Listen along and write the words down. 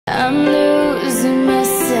I'm losing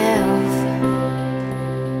myself,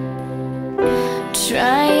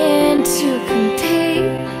 trying to compete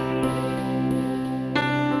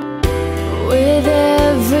with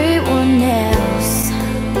everyone else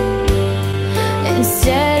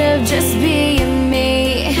instead of just being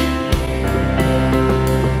me.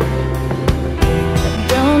 I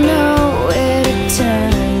don't know where to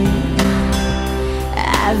turn.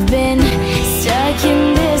 I've been stuck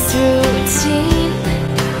in this routine.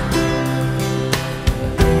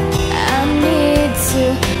 To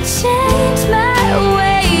change my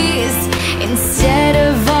ways instead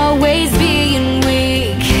of always being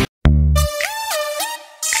weak.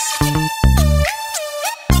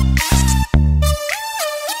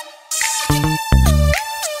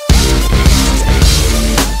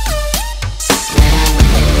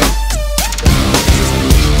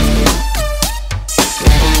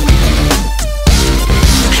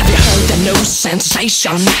 Have you heard the new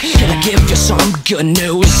sensation? Can I give you some good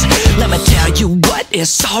news? Let me tell you what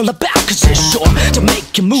it's all about, cause it's sure to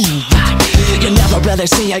make you move. You never really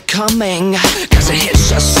see it coming, cause it hits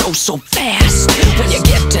you so fast. When you're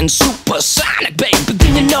getting supersonic, baby,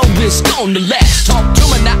 then you know it's gonna last. Talk to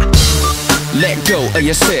me now. Let go of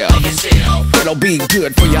yourself, it'll be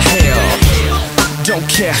good for your health. Don't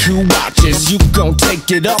care who watches, you gon'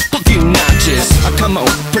 take it up a few notches. Come on,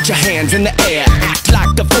 put your hands in the air, act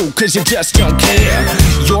like a fool cause you just don't care.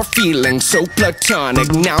 You're feeling so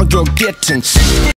platonic, now you're getting